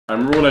I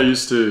remember when I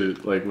used to,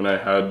 like, when I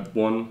had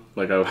one,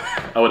 like,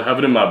 I would have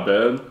it in my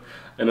bed,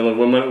 and then like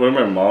when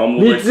my mom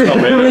would like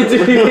come in. Me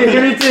too.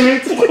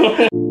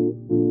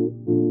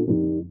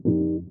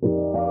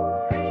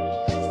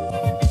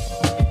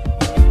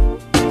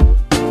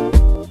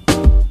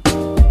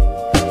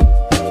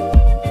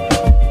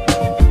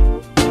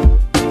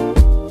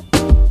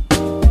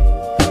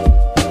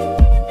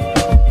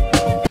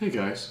 Hey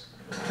guys.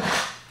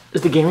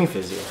 It's the gaming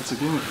physio. It's a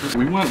gaming physio.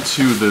 We went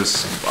to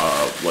this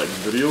like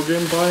video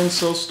game buy and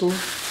sell store,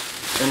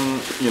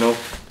 and you know,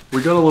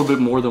 we got a little bit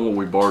more than what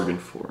we bargained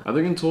for. I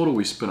think in total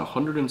we spent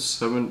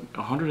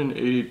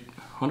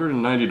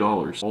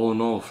 $190 all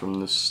in all from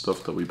this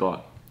stuff that we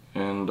bought.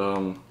 And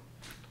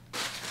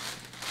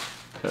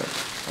yeah,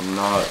 I'm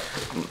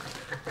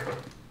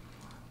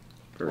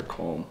very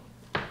calm.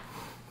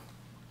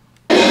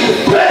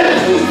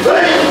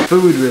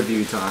 Food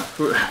review time.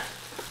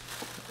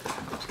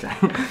 Okay.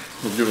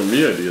 You're giving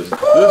me ideas.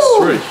 This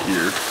right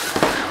here,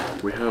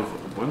 we have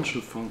a bunch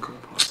of Funko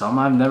Pops. Some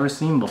I've never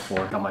seen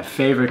before. Got my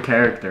favorite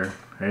character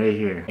right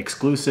here.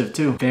 Exclusive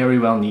too. Very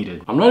well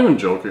needed. I'm not even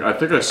joking. I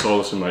think I saw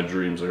this in my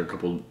dreams like a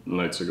couple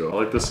nights ago. I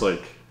like this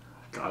like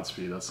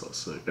Godspeed. That's so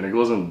sick. And it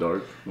glows in the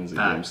dark. It's a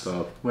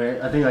GameStop.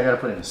 Wait, I think I gotta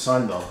put it in the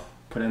sun though.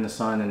 Put it in the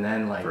sun and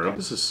then like. Bro,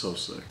 this is so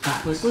sick.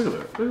 Like look at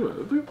that.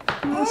 Look at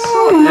that. That's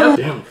so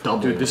epic. Damn,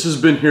 double. Dude, this has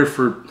been here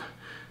for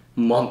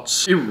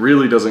months. It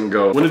really doesn't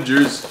go. When did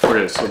yours?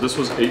 Okay, so this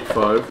was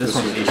 8.5. This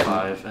one's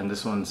 8.5 and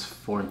this one's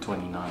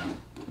 4.29.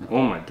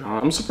 Oh my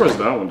god. I'm surprised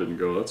that one didn't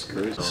go. That's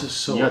crazy. This is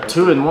so. You got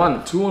 2 in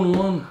 1. 2 in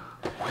 1.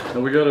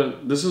 And we got a.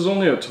 This is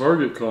only a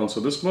Target con, so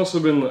this must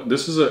have been.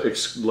 This is a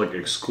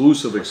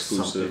exclusive.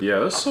 Yeah,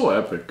 that's so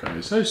epic,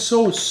 guys. That is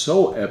so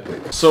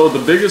epic. So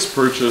the biggest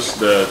purchase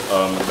that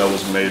that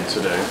was made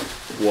today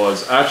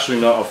was actually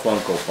not a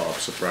Funko Pop,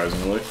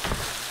 surprisingly.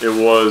 It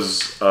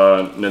was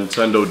a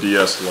Nintendo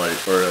DS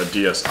Lite or a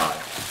DSi.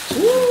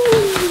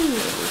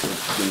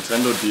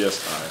 Nintendo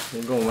DSi.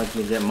 You're gonna make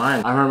me get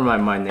mine. I remember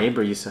my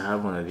neighbor used to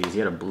have one of these. He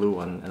had a blue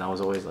one, and I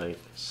was always like,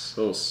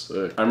 so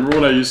sick. I remember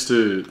when I used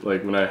to,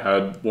 like, when I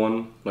had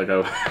one, like, I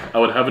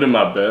would have it in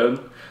my bed,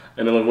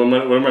 and then like when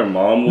my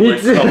mom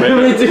would like come in.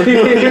 Me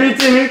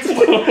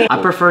too. I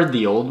preferred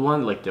the old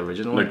one, like the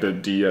original one. Like the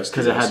DS.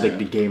 Because it had like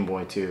the Game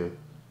Boy too.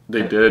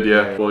 They did,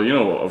 yeah. Right. Well, you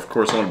know, of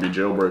course I'm gonna be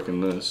jailbreaking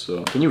this,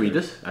 so. Can you read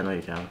this? I know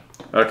you can.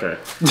 Okay.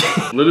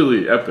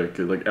 Literally epic,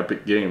 like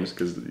epic games,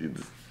 because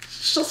it's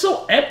just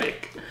so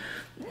epic.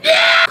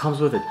 Yeah!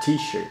 Comes with a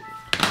t-shirt.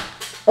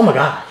 Oh my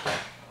god.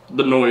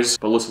 The noise.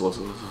 But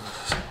listen.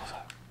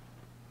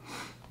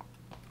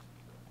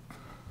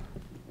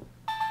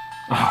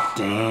 Oh,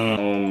 damn.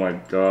 Oh my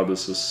god,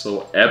 this is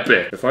so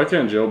epic. If I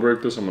can't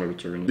jailbreak this, I'm gonna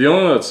return it. The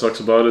only thing that sucks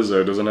about it is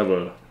that it doesn't have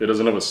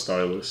a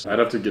stylus. I'd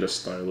have to get a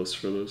stylus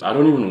for this. I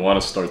don't even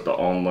want to start the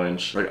online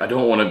like, I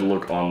don't want it to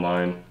look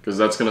online, because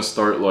that's gonna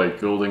start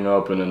like building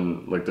up, and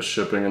then like the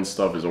shipping and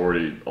stuff is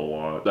already a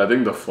lot. I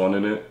think the fun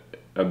in it,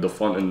 the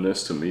fun in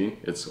this to me,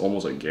 it's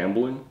almost like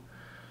gambling.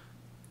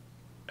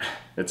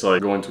 It's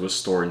like going to a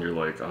store and you're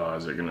like, oh,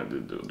 is it gonna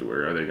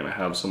are they gonna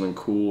have something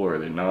cool or are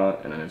they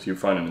not? And then if you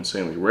find an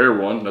insanely rare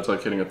one, that's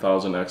like hitting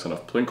 1000x on a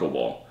Plinko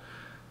ball.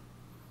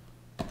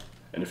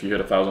 And if you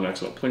hit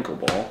 1000x on a Plinko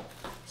ball,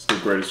 it's the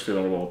greatest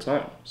feeling of all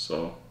time.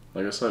 So,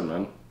 like I said,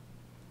 man,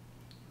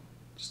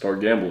 start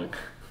gambling.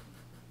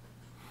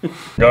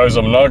 Guys,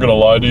 I'm not gonna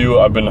lie to you,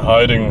 I've been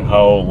hiding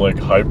how like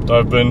hyped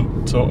I've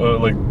been to,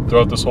 like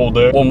throughout this whole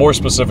day. Well, more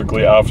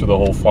specifically after the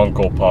whole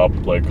Funko Pop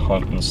like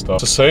hunt and stuff.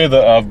 To say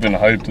that I've been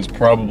hyped is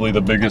probably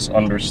the biggest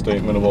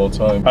understatement of all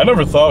time. I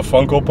never thought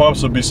Funko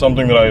Pops would be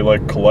something that I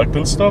like collect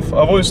and stuff.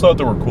 I've always thought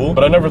they were cool,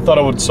 but I never thought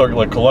I would start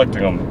like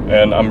collecting them.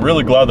 And I'm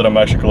really glad that I'm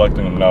actually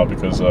collecting them now,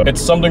 because it's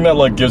something that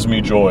like gives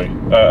me joy.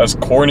 As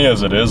corny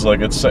as it is,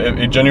 like it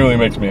genuinely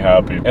makes me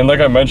happy. And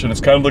like I mentioned,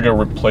 it's kind of like a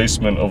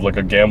replacement of like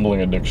a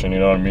gambling addiction, you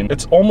know what I mean?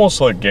 It's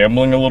almost like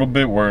gambling a little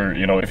bit, where,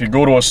 you know, if you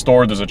go to a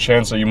store, there's a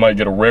chance that you might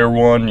get a rare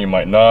one, you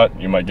might not,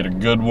 you might get a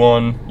good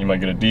one, you might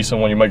get a decent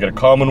one, you might get a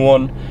common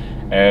one,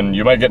 and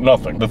you might get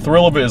nothing. The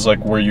thrill of it is like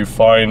where you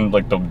find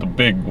like the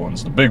big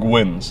ones, the big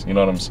wins, you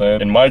know what I'm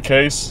saying? In my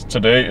case,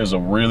 today is a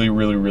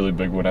really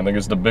big win. I think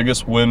it's the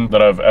biggest win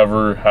that I've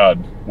ever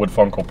had with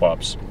Funko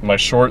Pops. My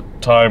short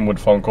time with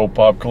Funko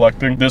Pop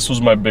collecting, this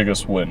was my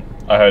biggest win.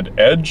 I had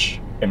Edge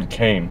and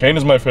Kane. Kane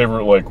is my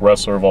favorite like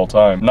wrestler of all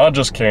time. Not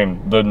just Kane,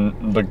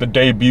 the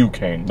debut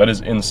Kane. That is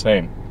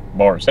insane.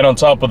 Bars. And on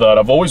top of that,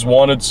 I've always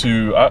wanted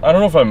to, I don't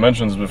know if I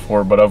mentioned this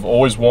before, but I've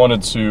always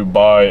wanted to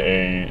buy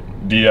a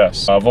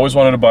DS. I've always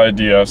wanted to buy a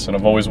DS, and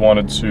I've always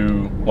wanted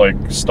to like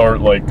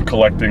start like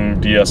collecting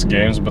DS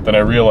games, but then I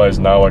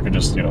realized now I could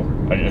just, you know,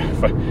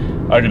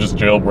 I could just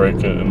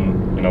jailbreak it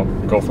and, you know,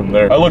 go from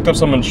there. I looked up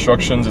some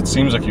instructions. It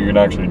seems like you can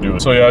actually do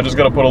it. So yeah, I just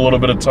gotta put a little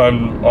bit of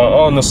time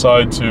on the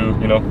side to,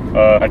 you know,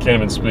 I can't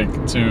even speak,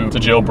 to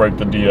jailbreak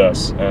the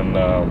DS. And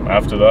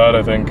after that,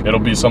 I think it'll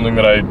be something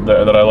that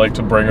I like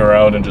to bring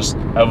around and just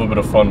have a bit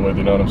of fun with,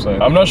 you know what I'm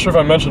saying? I'm not sure if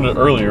I mentioned it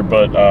earlier,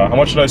 but how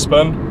much did I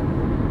spend?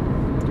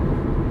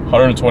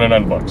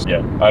 129 bucks.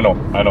 Yeah, I know.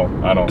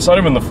 It's not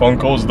even the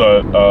Funkos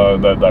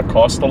that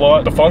cost a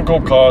lot. The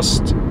Funko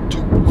cost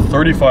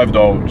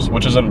 $35,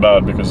 which isn't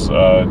bad because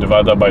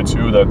divide that by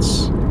 2,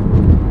 that's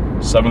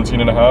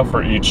 17.5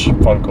 for each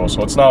Funko,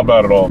 so it's not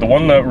bad at all. The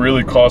one that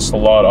really costs a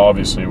lot,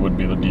 obviously, would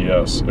be the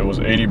DS. It was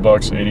 80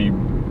 bucks,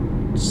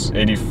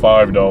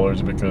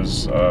 $85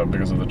 because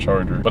of the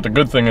charger. But the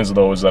good thing is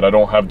though is that I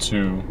don't have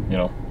to, you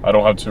know, I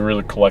don't have to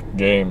really collect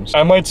games.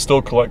 I might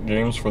still collect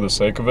games for the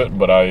sake of it,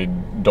 but I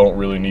don't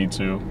really need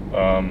to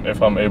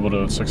if I'm able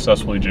to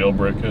successfully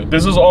jailbreak it.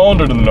 This is all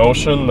under the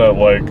notion that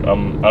like I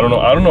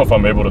don't know if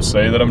I'm able to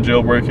say that I'm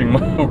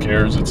jailbreaking. Who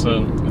cares? It's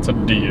a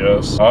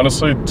DS.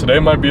 Honestly, today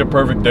might be a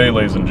perfect day,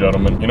 ladies and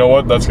gentlemen. You know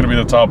what? That's gonna be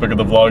the topic of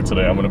the vlog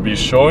today. I'm gonna be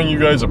showing you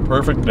guys a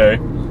perfect day.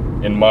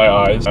 In my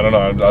eyes. I don't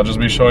know, I'll just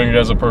be showing you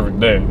guys a perfect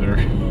day. There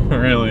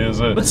really is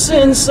it. But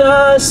since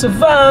I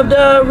survived,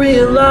 I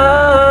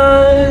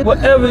realized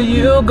wherever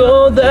you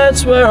go,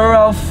 that's where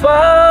I'll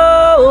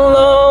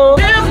follow.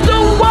 If the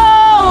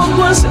world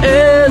was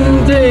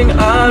ending,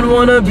 I'd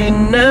wanna be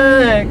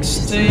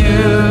next to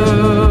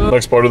you.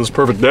 Next part of this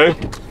perfect day,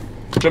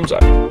 gym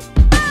side.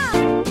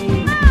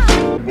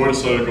 I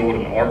decided to go with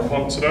an arm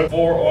pump today.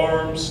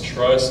 Forearms,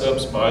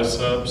 triceps,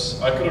 biceps.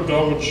 I could have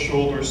done with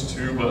shoulders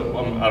too, but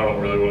I don't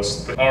really want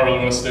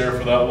to stare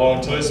for that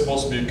long. Today's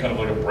supposed to be kind of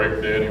like a break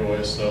day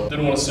anyway, so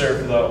didn't want to stare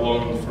for that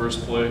long in the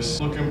first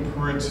place. Looking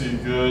pretty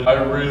good.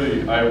 I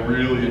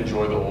really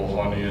enjoy the whole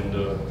honey and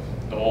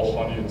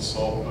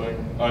salt thing.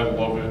 I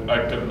love it.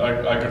 I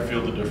could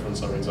feel the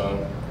difference every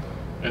time.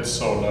 It's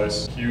so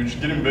nice. Huge.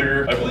 Getting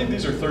bigger. I believe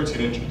these are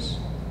 13 inches.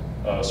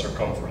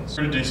 Circumference.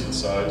 Pretty decent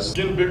size.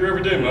 Getting bigger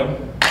every day, man.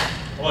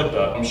 I like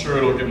that. I'm sure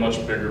it'll get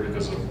much bigger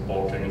because of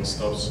bulking and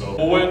stuff, so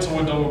we'll wait until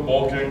we're done with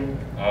bulking.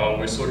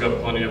 We still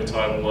got plenty of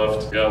time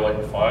left. We got like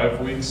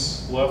 5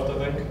 weeks left, I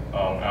think,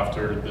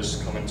 after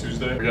this coming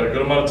Tuesday. We got a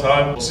good amount of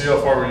time. We'll see how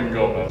far we can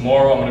go, man.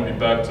 Tomorrow I'm gonna be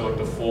back to like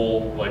the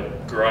full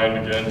like grind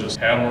again, just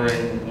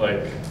hammering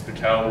like the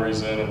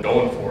calories in and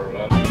going for it,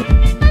 man.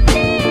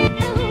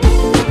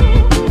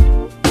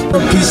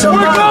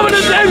 We're coming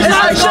to James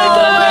right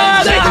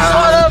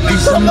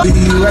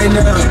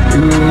now.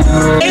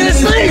 In the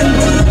sleep.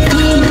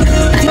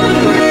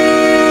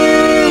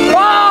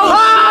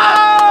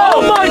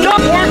 Oh my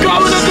God! We're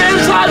coming to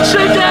James Hot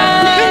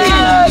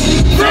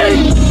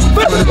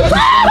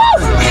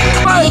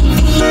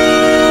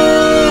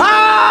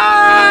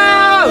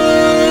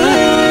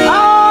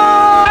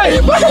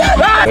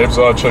Dave's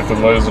Hot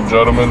Chicken, ladies and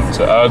gentlemen,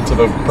 to add to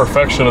the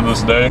perfection of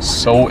this day.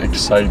 So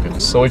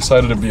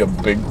excited to be a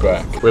big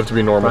back. We have to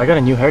be normal. I got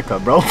a new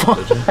haircut, bro.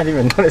 I didn't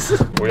even notice.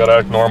 We gotta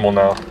act normal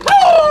now.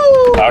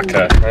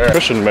 Okay.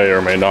 Christian may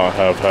or may not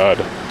have had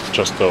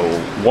just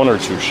 1 or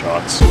 2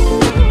 shots.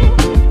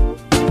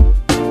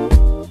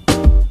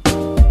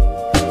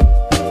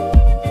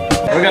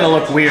 We're gonna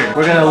look weird.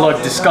 We're gonna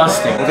look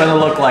disgusting. We're gonna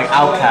look like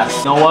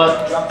outcasts. You know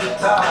what?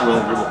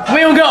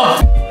 We will go!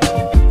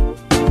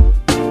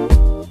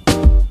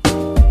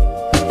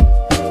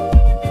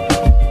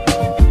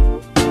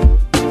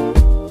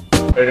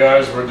 Hey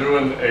guys, we're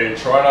doing a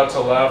try not to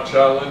laugh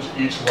challenge.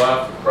 Each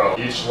laugh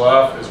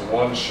is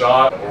 1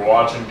 shot. We're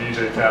watching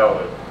DJ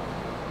Khaled.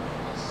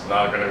 This is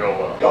not gonna go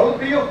well. Don't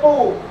be a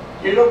fool.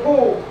 Get a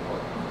fool.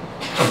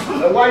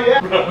 Why you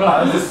at?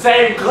 Bro, it's the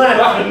same clip.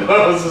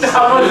 No, it's the same.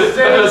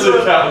 That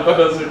doesn't count. That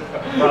doesn't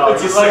count. Bro,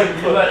 it's the same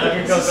clip.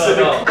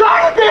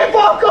 Cardi B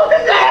focus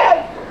his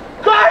head!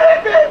 Cardi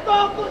B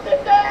focus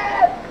his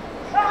head!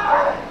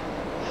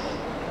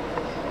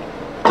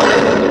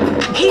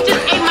 He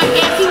just ate my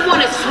ass, he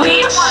wanna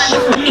switch.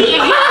 Eat a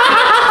nigga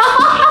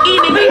ass. Eat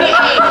a nigga ass.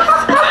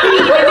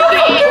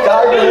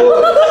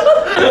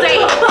 Say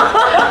it.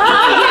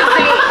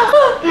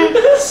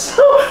 It's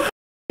so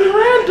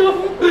random.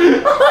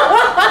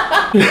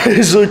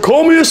 He's like,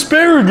 call me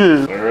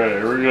asparagus. Alright,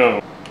 here we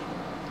go.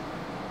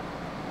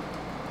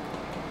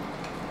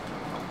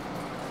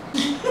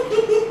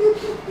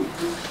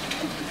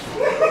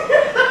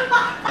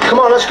 Come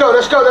on, let's go.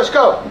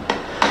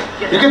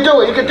 You can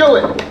do it,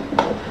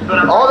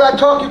 All that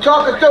talk you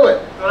talk, let's do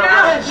it.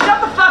 Yeah,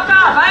 shut the fuck up.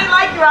 I ain't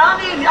like you. I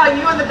don't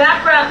need you in the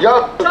background.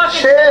 Yo,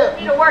 talking chill.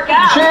 You need to work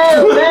out.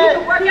 Chill,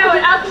 man. You work out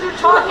without you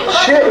talking.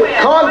 Chill,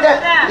 calm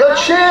down. Yo,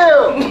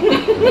 chill.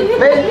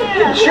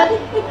 Man, chill.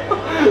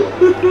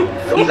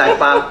 He's like,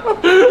 Bob.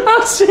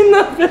 I've seen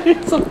that video.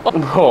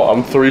 Oh,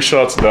 I'm 3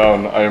 shots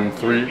down. I am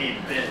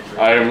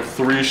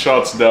 3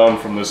 shots down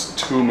from this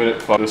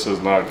 2-minute fight. This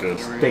is not good.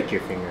 Stick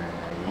your finger.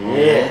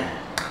 Yeah.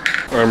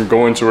 I'm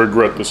going to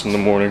regret this in the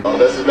morning. Oh,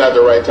 this is not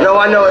the right time. No,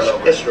 I know.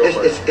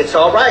 It's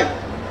all right.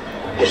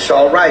 It's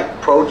all right.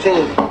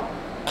 Protein.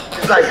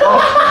 It's like,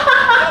 oh.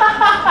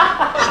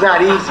 It's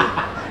not easy.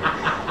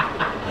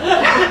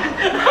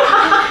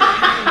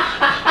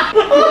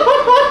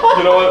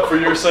 You know what? For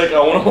your sake, I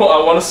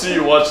want to see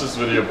you watch this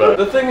video back.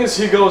 The thing is,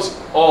 he goes,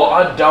 "Oh,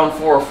 I'd down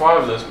 4 or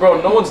 5 of this,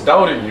 bro. No one's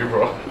doubting you,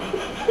 bro."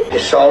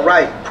 It's all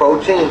right.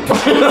 Protein.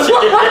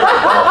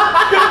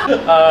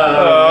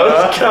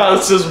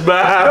 This is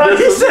bad.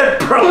 He said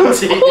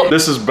protein.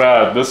 This is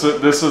bad. This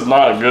is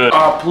not good.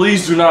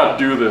 Please do not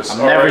do this.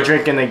 I'm never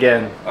drinking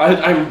again.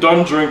 I'm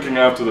done drinking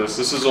after this.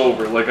 This is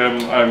over. Like I'm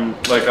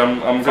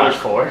gonna Flash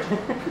forward.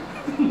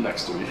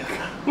 next week.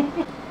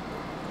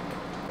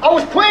 I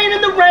was playing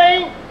in the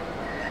rain,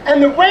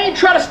 and the rain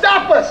tried to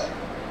stop us.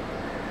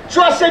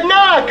 So I said,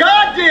 nah,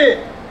 God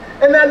did.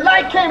 And that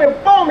light came and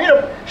boom, hit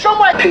him. Show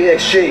my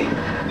PXG.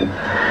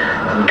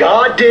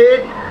 God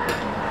did.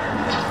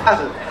 I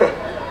said,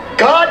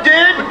 God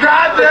did.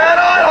 God did.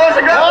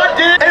 God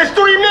did. And it's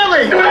 3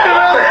 million.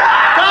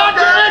 God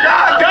did.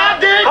 God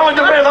did. How much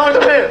the bid? How much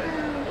the bid?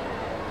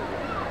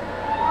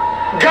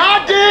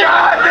 God did.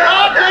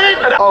 God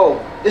did.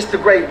 Oh, this is the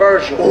great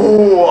version.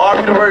 Ooh,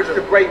 I'm the version.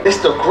 This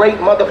is the great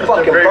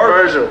motherfucking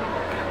version.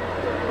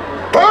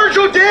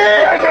 Virgil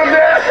did!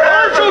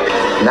 Virgil!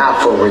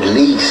 Not for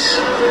release.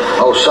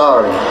 Oh,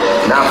 sorry.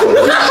 Not for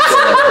resale.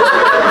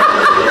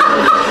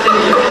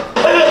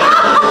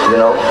 You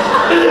know?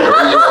 The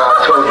reason why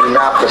I told you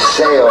not for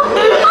sale,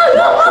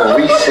 not for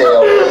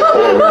resale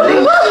or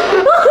release.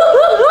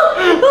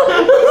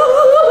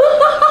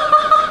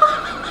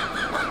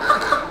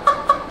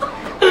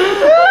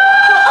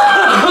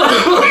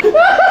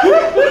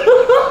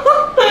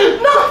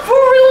 Not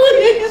for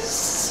release.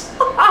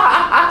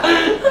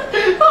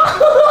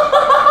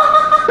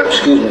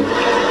 Excuse me,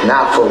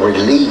 not for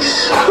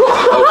release.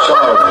 Oh,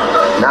 sorry,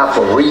 not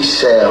for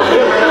resale.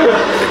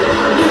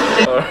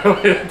 Alright,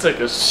 we're gonna take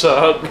a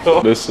shot,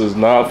 bro. This is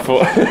not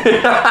for. He's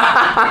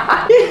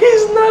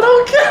not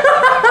okay.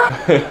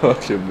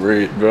 Look at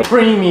breathe, bro.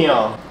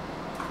 Premium.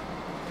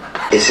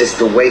 It's just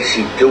the way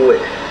she do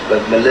it.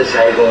 But Melissa,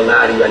 I ain't gonna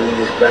lie to you, I need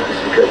this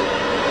breakfast because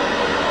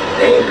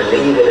they ain't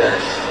believing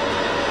us.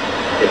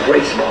 It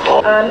breaks my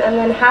heart. And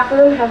then half of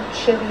them have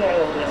chili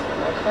aioli,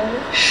 okay?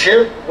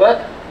 Shrimp?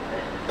 What?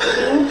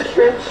 Steamed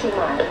shrimp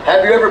shumai.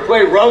 Have you ever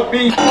played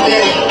rugby?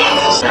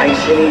 Nice and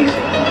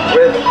easy.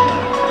 Rhythm.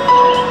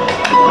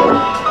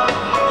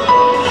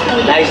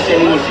 Nice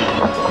and easy.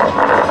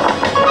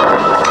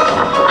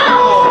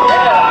 Oh,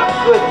 yeah,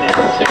 goodness.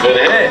 It's a good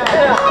hit.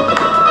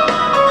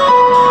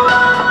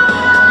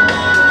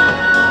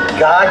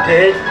 God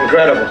did.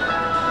 Incredible.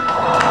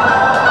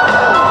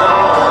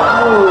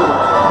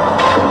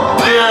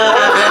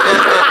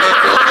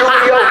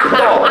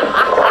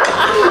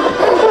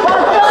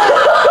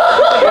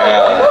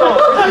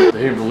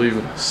 They ain't believe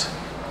in us.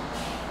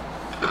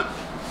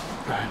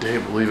 They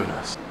ain't believe in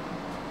us.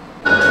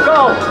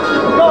 Go!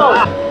 Go!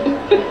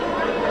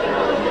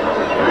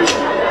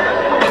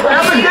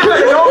 Never give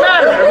it, no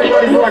matter.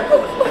 Everybody's like,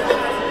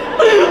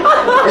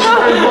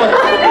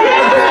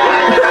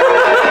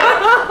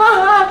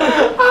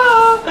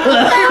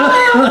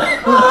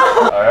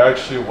 I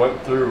actually went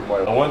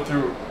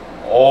through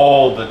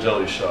all the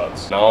jelly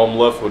shots. Now I'm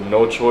left with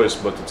no choice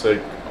but to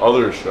take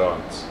other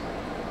shots.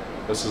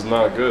 This is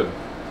not good.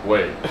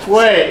 Wait.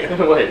 Wait.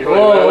 Wait.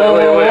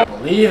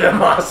 Believe in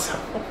us.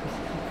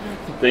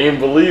 They ain't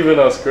believe in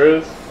us,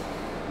 Chris.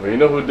 But you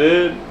know who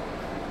did?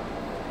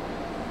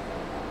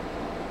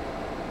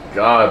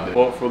 God did.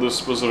 Well, for this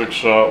specific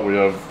shot, we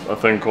have a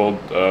thing called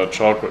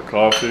chocolate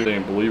coffee. They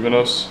ain't believe in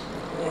us.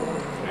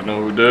 You know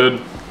who did?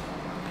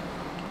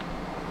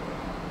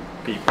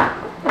 People.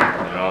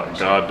 Yeah,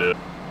 God did.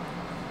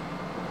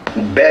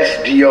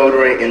 best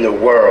deodorant in the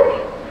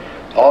world.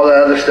 All the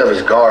other stuff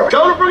is garbage.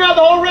 Tell them to bring out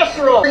the whole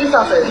restaurant. This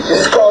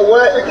is called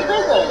what?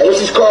 And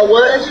this is called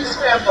what?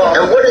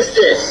 And what is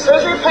this?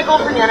 Those are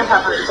pickled banana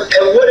peppers.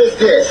 And what is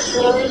this?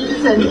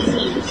 Mayonnaise and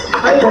seeds.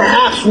 And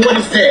perhaps what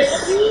is this?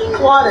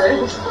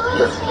 Water.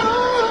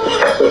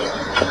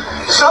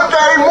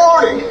 Sunday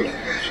morning.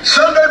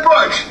 Sunday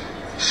brunch.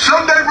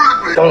 Sunday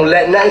breakfast. Don't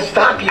let nothing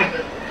stop you.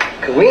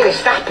 Cause we ain't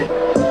stopping.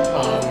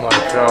 Oh my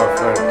God,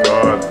 thank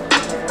God.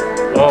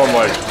 Oh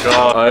my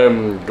God. I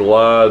am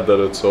glad that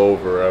it's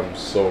over. I'm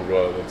so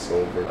glad it's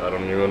over. I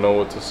don't even know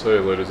what to say,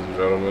 ladies and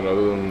gentlemen,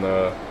 other than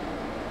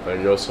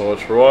thank you all so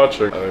much for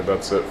watching. I think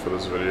that's it for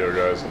this video,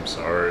 guys. I'm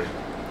sorry.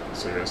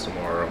 See you guys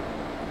tomorrow.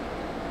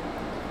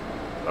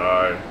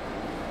 Bye.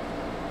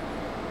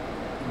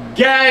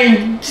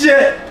 Gang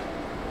shit.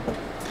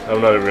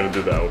 I'm not even gonna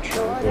do the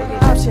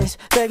outro. Options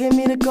begging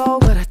me to go,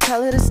 but I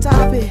tell her to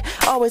stop it.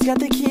 Always got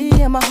the key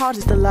and my heart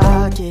is to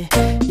lock it.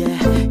 Yeah.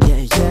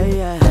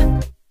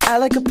 I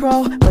like a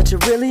pro, but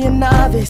you're really a novice.